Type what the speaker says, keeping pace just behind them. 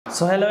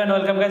So hello and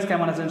welcome guys,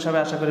 কেমন আছেন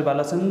সবাই? আশা করি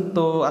ভালো আছেন।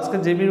 তো আজকে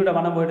যে ভিডিওটা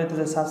বানাবো এটা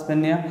হচ্ছে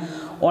সাসপেন্ড নিয়ে।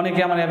 অনেকে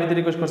আমার অ্যাপে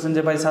রিকোয়েস্ট করছেন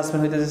যে ভাই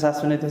সাসপেন্ড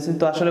হইতেছে।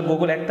 তো আসলে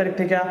গুগল 1 তারিখ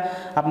থেকে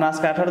আপনার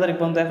আজকে 18 তারিখ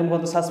পর্যন্ত এখন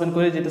পর্যন্ত সাসপেন্ড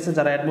করে যেতেছে।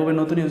 যারা অ্যাডমোবের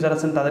নতুন ইউজার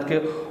আছেন তাদেরকে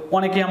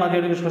অনেকেই আমাকে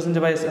রিকোয়েস্ট করছেন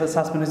যে ভাই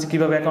সাসপেন্ড হয়েছে,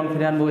 কীভাবে অ্যাকাউন্ট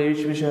ফিরে আনবো এই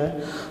বিষয়ে।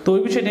 তো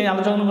ওই বিষয় নিয়ে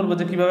আলোচনা করবো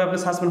যে কীভাবে আপনি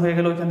সাসপেন্ড হয়ে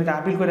গেলে ওইখান থেকে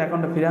আপিল করে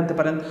অ্যাকাউন্টটা ফিরে আনতে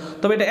পারেন।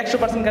 তবে এটা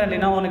 100% গ্যারান্টি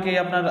না, অনেকেই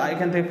আপনার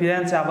এখান থেকে ফিরে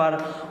আনছে, আবার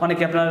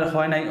অনেকে আপনার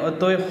হয় নাই।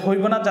 তো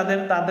হইব না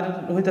তাদের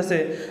হইতেছে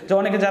যে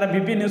অনেকে যারা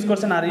ভিপিএন ইউজ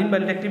করছেন আর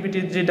ইনভ্যালিড অ্যাক্টিভিটি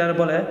যেটা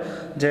বলে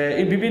যে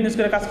এই ভিপিএন ইউজ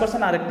করে কাজ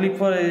করছেন আর ক্লিক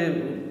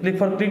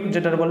ফর ক্লিক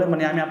যেটা বলে,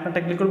 মানে আমি আপনারটা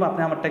ক্লিক করবো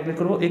আপনি আমারটা ক্লিক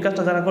করবো, এই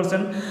কাজটা যারা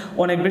করছেন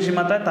অনেক বেশি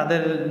মাত্রায়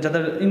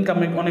যাদের ইনকাম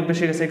অনেক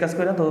বেশি গেছে এই কাজ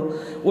করে। তো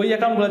ওই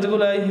অ্যাকাউন্টগুলো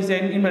যেগুলো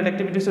ইনভ্যালিড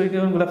অ্যাক্টিভিটিস ওই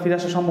অ্যাকাউন্টগুলো ফিরে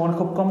আসার সম্ভাবনা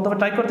খুব কম। তবে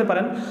ট্রাই করতে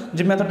পারেন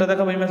যে মেথডটা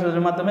দেখাবো এই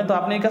মেথডের মাধ্যমে। তো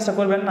আপনি এই কাজটা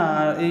করবেন না,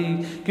 এই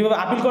কীভাবে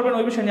আপিল করবেন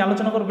ওই বিষয় নিয়ে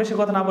আলোচনা করবো। বেশি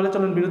কথা না বলে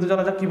চলুন বিরুদ্ধে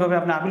চলা যাক, কীভাবে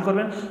আপনি আপিল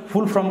করবেন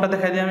ফুল ফর্মটা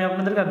দেখাই দিই আমি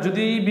আপনাদেরকে। আর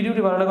যদি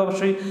ভিডিওটি ভালো লাগে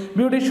অবশ্যই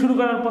ভিডিওটি শুরু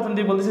করার প্রথম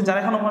দিয়ে বলতেছি যারা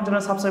এখনো আমার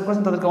চ্যানেল সাবস্ক্রাইব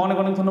করেছেন তাদেরকে অনেক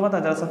অনেক ধন্যবাদ,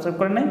 আর যারা সাবস্ক্রাইব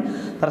করেন নাই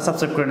তারা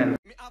সাবস্ক্রাইব করে নেন।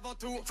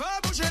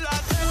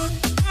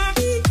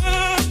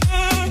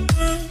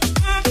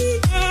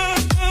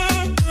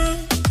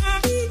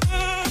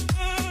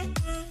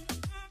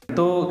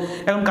 তো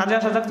এখন কাজে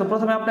আসা যাক। তো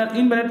প্রথমে আপনার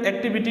ইনভ্যালিড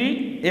অ্যাক্টিভিটি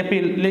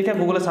অ্যাপিল লেখা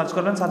গুগলে সার্চ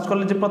করবেন। সার্চ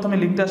করলে যে প্রথমে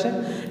লিঙ্কটা আসে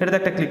এটাতে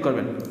একটা ক্লিক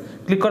করবেন।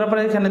 ক্লিক করার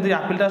পরে এখানে যে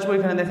আপিলটা আসবে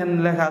এখানে দেখেন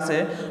লেখা আছে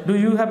do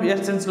you have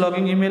exchange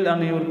logging email on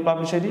your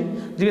publish ID.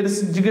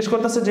 জিজ্ঞেস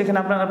করতেছে যে এখানে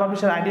আপনার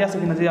পাবলিশার আইডি আছে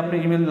কিনা, যে আপনি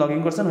ইমেল লগিং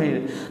করছেন হয়ে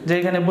যে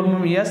এখানে বলবো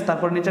ইয়েস।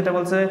 তারপর নিচেটা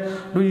বলছে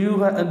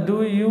do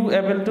you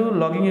able to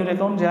logging your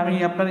account, যে আমি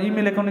আপনার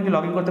ইমেল অ্যাকাউন্টে কি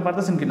লগিং করতে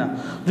পারতেছেন কিনা।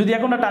 যদি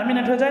অ্যাকাউন্টটা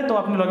টার্মিনেট হয়ে যায় তো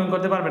আপনি লগিং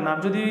করতে পারবেন না, আর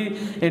যদি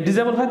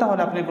ডিসেবল হয়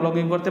তাহলে আপনি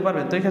লগিং করতে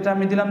পারবেন। তো এই ক্ষেত্রে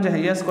আমি দিলাম যে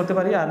ইয়েস করতে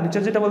পারি। আর নিচে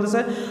যেটা বলতেছে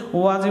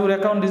ওয়াজ ইউর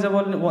অ্যাকাউন্ট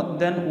ডিসেবল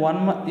দেন 1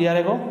 ইয়ার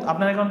এগো,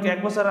 আপনার অ্যাকাউন্ট কি 1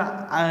 বছর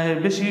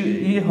বেশি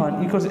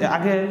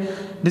আগে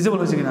ডিসেবল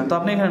হয়েছে কিনা। তো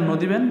আপনি এখানে নো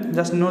দিবেন।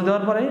 জাস্ট নো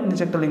দেওয়ার পরে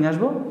নিচে একটা লিঙ্ক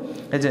আসবো,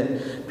 এই যে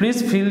please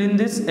fill in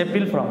this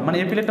appeal form, মানে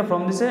অ্যাপিল একটা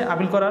ফর্ম দিছে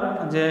আপিল করার,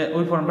 যে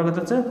ওই ফর্মটা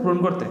হচ্ছে পূরণ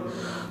করতে।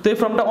 তো এই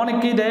ফর্মটা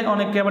অনেকেই দেয়,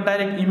 অনেকে আবার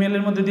ডাইরেক্ট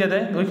ইমেলের মধ্যে দিয়ে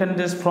দেয়। ওইখানে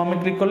জাস্ট ফর্মে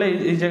ক্লিক করলে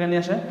এই জায়গায়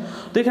নিয়ে আসে।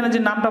 তো এখানে যে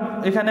নামটা,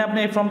 এখানে আপনি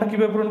এই ফর্মটা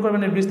কীভাবে পূরণ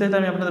করবেন এর বিস্তারিত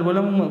আমি আপনাদের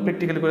বললাম,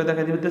 প্র্যাকটিক্যালি করে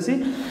দেখা দিতেছি।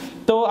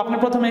 তো আপনি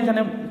প্রথমে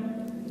এখানে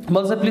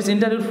বলছে please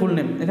inter your full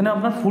name, এখানে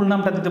আপনার ফুল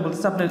নামটা দিতে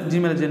বলতেছে, আপনার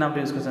জিমেলে যে নামটা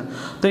ইউজ করছেন।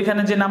 তো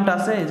এখানে যে নামটা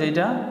আছে এই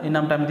যে এই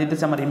নামটা আমি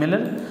দিতেছি আমার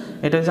ইমেলের।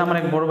 এটা হচ্ছে আমার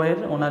এক বড় ভাইয়ের,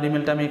 ওনার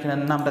ইমেলটা আমি এখানে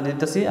নামটা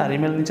দিতেছি। আর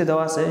ইমেল নিচে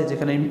দেওয়া আছে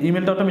যেখানে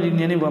ইমেলটা অটোমেটিক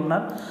নিয়ে নিব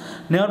আপনার।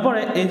 নেওয়ার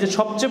পরে এই যে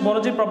সবচেয়ে বড়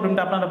যে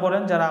প্রবলেমটা আপনারা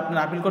পড়েন যারা আপনার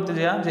আপিল করতে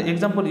যায়, যে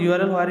example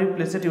URL where you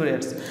placed your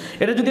ads,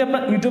 এটা যদি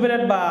আপনার ইউটিউবের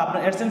অ্যাড বা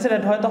আপনার অ্যাডসেন্সের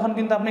অ্যাড হয় তখন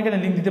কিন্তু আপনি এখানে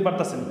লিঙ্ক দিতে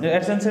পারতেছেন।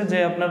 অ্যাডসেন্সের যে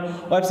আপনার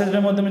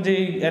ওয়েবসাইটের মাধ্যমে যে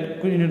অ্যাড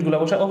ইউনিটগুলো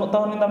বসে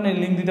তখন কিন্তু আপনি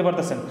লিঙ্ক দিতে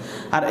পারতেছেন।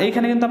 আর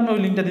এইখানে কিন্তু আপনি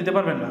ওই লিঙ্কটা দিতে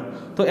পারবেন না।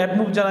 তো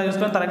অ্যাডমুভ যারা ইউজ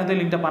করেন তারা কিন্তু এই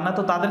লিঙ্কটা পান না।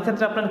 তো তাদের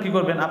ক্ষেত্রে আপনারা কী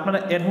করবেন, আপনারা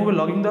অ্যাডমুভে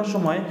লগইন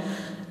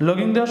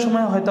দেওয়ার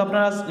সময় হয়তো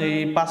আপনারা এই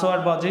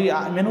পাসওয়ার্ড বা যেই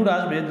মেনুটা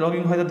আসবে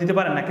লগইন হয়তো দিতে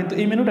পারেন না, কিন্তু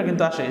এই মেনুটা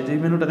কিন্তু আসে, যে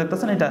মেনুটা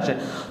দেখতেছেন এটা আসে।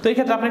 তো এই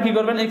ক্ষেত্রে আপনি কী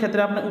করবেন, এই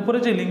ক্ষেত্রে আপনার উপরে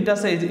যে লিঙ্কটা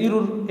আছে এই যে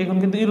ইরুর, এখন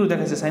কিন্তু ইরুর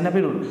দেখাচ্ছে সাইন আপ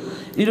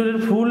ইরুরের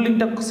ফুল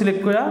লিঙ্কটা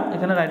সিলেক্ট করে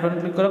এখানে রাইট বাটন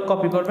ক্লিক করে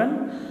কপি করবেন।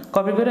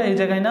 কপি করে এই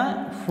জায়গায় না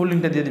ফুল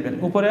লিঙ্কটা দিয়ে দিবেন,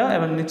 উপরে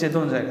এবং নিচে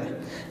দোনো জায়গায়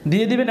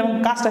দিয়ে দিবেন। এবং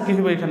কাজটা কী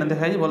হবে এখানে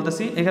দেখাই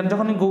বলতেছি, এখানে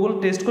যখনই গুগল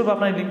টেস্ট করবে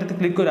আপনার এই লিঙ্কটাতে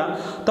ক্লিক করে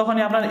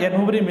তখনই আপনার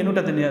অ্যাডমোবের এই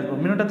মেনুটাতে নিয়ে আসবো।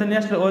 মেনুটাতে নিয়ে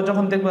আসলে ও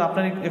যখন দেখবে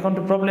আপনার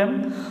অ্যাকাউন্টে প্রবলেম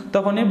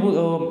তখনই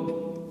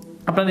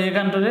আপনার এই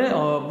অ্যাকাউন্টে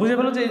বুঝে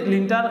ফেলো যে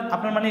লিঙ্কটার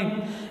আপনার মানে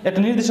একটা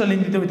নির্দিষ্ট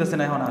লিঙ্ক দিতে হইতেছে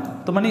না এখন আর।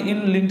 তো মানে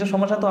লিঙ্কটার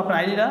সমস্যা, তো আপনার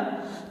আইডিটা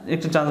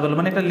একটু চান্স বলো,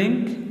 মানে একটা লিঙ্ক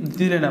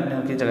দিলেন আপনি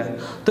আর কি জায়গায়।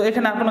 তো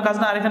এখানে আর কোনো কাজ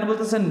না। আর এখানে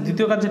বলতেছেন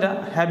দ্বিতীয় কাজ যেটা,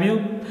 have you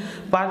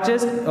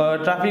purchase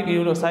traffic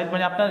your site,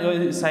 মানে আপনার ওই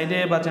সাইডে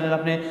বা চ্যানেল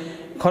আপনি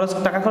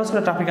টাকা খরচ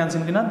করে ট্রাফিক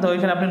আনছেন কিনা। তো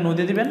এখানে আপনি নো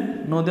দিয়ে দিবেন।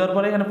 নো দেওয়ার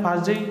পরে এখানে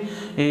ফার্স্ট যেই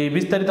এই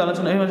বিস্তারিত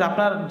আলোচনা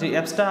আপনার যে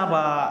অ্যাপসটা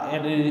বা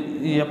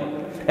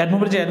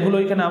অ্যাডমোবের যে অ্যাডগুলো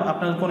এখানে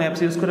আপনার কোন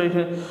অ্যাপস ইউজ করে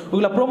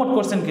ওইগুলো প্রমোট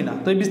করছেন কিনা।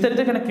 তো এই বিস্তারিত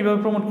এখানে কীভাবে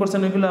প্রমোট করছেন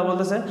ওইগুলো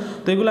বলতেছে।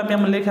 তো এগুলো আমি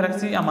আমার লিখে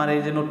রাখছি আমার এই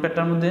যে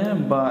নোটপ্যাডটার মধ্যে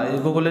বা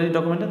গুগলের এই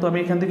ডকুমেন্টে। তো আমি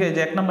এখান থেকে এই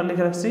যে 1 নাম্বার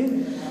লিখে রাখছি,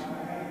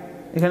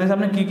 এখানে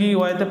আপনি কী কী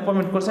ওয়াইতে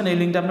প্রমোট করছেন এই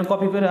লিঙ্কটা আপনি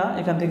কপি করে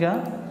এখান থেকে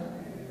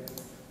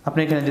আপনি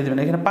এখানে দিয়ে দেবেন।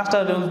 এখানে 5টা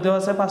রুলস দেওয়া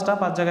আছে,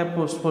 5 জায়গায়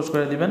পোস্ট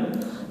করে দিবেন।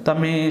 তো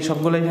আমি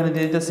সবগুলো এখানে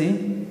দিয়ে দিতেছি।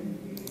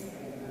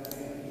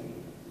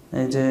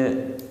 এই যে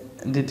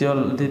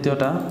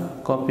দ্বিতীয়টা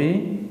কপি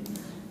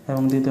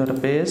এবং দ্বিতীয়টা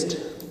পেস্ট।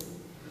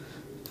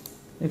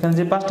 এখানে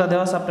যে 5টা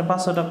দেওয়া আছে আপনি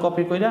 500টা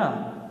কপি করে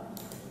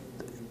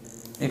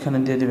এখানে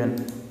দিয়ে দিবেন।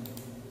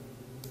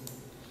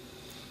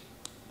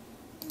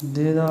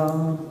 দিয়ে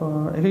দেওয়ার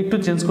পর একটু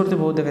চেঞ্জ করতে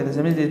হইব, দেখাইতেছে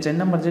আমি যে 4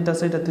 নাম্বার যেটা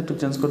আছে এটাতে একটু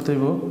চেঞ্জ করতে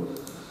হইব।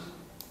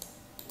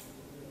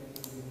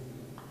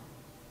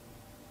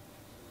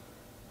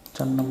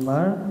 4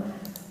 নাম্বার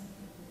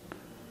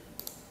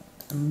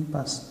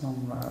 5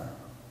 নাম্বার।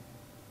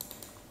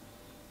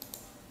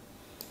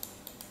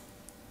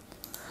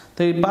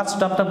 তো এই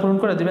 5টা আপনার পূরণ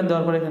করে দিবেন,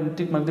 দেওয়ার পরে এখানে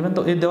টিক মার্ক দিবেন।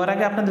 তো এই দেওয়ার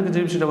আগে আপনাদেরকে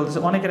যে বিষয়টা বলতেছে,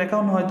 অনেকের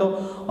অ্যাকাউন্ট হয়তো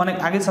অনেক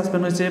আগে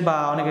সাসপেন্ড হয়েছে বা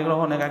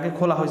অনেক আগে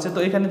খোলা হয়েছে। তো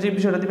এখানে যে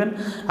বিষয়টা দিবেন,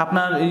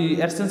 আপনার এই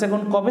অ্যাডসেন্স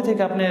অ্যাকাউন্ট কবে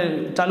থেকে আপনি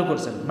চালু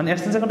করছেন, মানে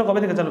অ্যাডসেন্স অ্যাকাউন্টটা কবে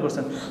থেকে চালু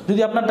করছেন।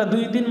 যদি আপনারটা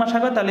 2-3 মাস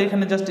আগে, তাহলে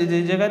এখানে জাস্ট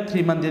এই জায়গায়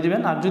 3 মান্থ দিয়ে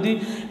দিবেন। আর যদি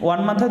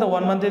 1 মান্থ হয় তো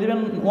 1 মান্থ দিয়ে দিবেন।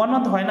 1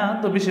 মান্থ হয় না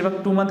তো বেশিরভাগ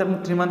 2 মান্থ এবং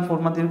 3 মান্থ 4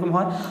 মান্থ এরকম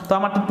হয়। তো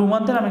আমারটা 2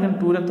 মান্থের, আমি এখানে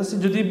 2 রাখতেছি।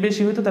 যদি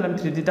বেশি হইতো তাহলে আমি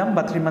 3 দিতাম,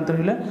 বা 3 মান্থের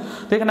হলে।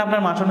 তো এখানে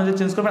আপনার মাস অনুযায়ী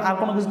চেঞ্জ করবেন, আর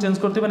কোনো কিছু চেঞ্জ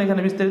করতে হবে না।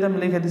 এখানে বিস্তারিত আমি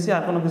লিখে দিচ্ছি,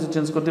 আর কোনো কিছু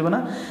চেঞ্জ করতে হবে না।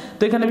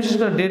 তো এখানে বিশেষ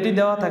করে ডেটই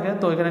দেওয়া থাকে,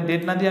 তো এখানে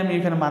ডেট না দিয়ে আমি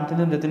এখানে মান্থ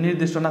দিলাম যাতে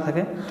নির্দিষ্ট না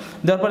থাকে।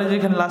 দেওয়ার পরে যে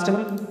এখানে লাস্টে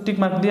টিক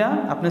মার্ক দিয়ে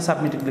আপনি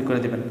সাবমিটে ক্লিক করে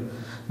দেবেন।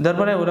 দেওয়ার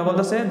পরে ওরা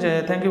বলতেছে যে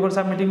thank you for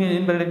submitting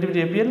invalid activity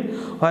APL,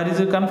 where is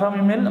you confirm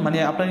email, মানে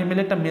আপনার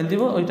ইমেলে একটা মেল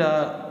দিব। ওইটা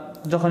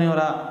যখনই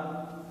ওরা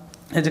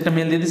এই যে একটা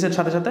মেল দিয়ে দিছে,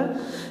 সাথে সাথে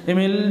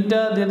ইমেলটা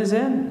দিয়ে দিছে,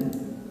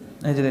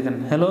 এই যে দেখেন,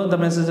 হ্যালো দ্য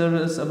মেসেজার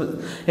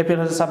এপিএল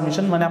হচ্ছে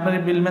সাবমিশন, মানে আপনার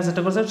এই বিল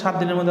মেসেজটা করছে 7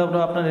 দিনের মধ্যে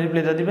আপনার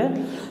রিপ্লাইটা দিবে।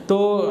 তো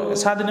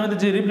 7 দিনের মধ্যে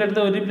যে রিপ্লাইটা,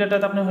 ওই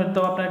রিপ্লাইটাতে আপনি হয়তো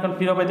আপনার এখন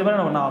ফিরে পাইতে পারেন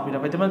বা নাও ফিরে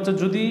পাইতে পারেন। তো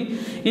যদি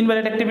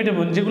ইনভ্যালিড অ্যাক্টিভিটি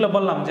যেগুলো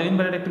বললাম, যে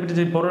ইনভ্যালিড অ্যাক্টিভিটি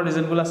যে বড়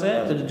রিজনগুলো আছে,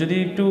 যদি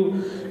একটু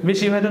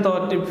বেশি হয়তো তো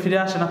ফিরে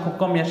আসে না, খুব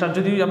কমই আসে। আর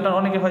যদি আপনার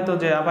অনেকে হয়তো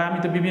যে আবার আমি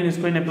তো বিবিএন ইউজ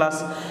করি না, প্লাস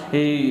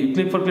এই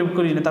ক্লিক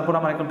করি না, তারপর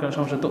আমার এখন কেন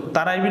সমস্যা, তো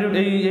তারা এই ভিডিও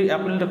এই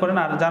অ্যাপ্লিকেশনটা করেন।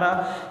 আর যারা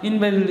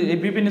ইনভ্যালিড এই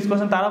বিবিএন ইউজ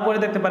করছেন তারাও করে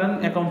দেখতে পারেন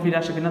অ্যাকাউন্ট ফিরে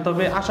আসে কিনা।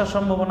 তবে আসার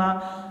সম্ভাবনা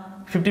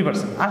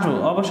 50% আসবো,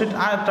 অবশ্যই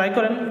ট্রাই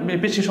করেন,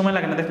 বেশি সময়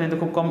লাগে না, দেখেন তো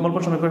খুব কম অল্প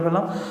সময় করে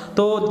ফেললাম।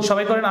 তো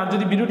সবাই করেন। আর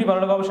যদি ভিডিওটি ভালো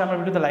লাগে অবশ্যই আমার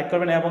ভিডিওতে লাইক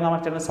করবেন এবং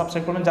আমার চ্যানেল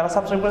সাবস্ক্রাইব করবেন। যারা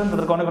সাবস্ক্রাইব করেন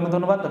তাদেরকে অনেক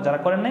ধন্যবাদ, যারা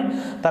করেন নাই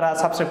তারা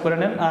সাবস্ক্রাইব করে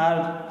নেন। আর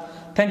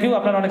থ্যাংক ইউ,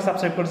 আপনারা অনেক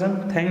সাবস্ক্রাইব করেছেন,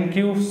 thank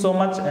you so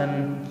much and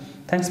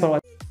thanks for watching.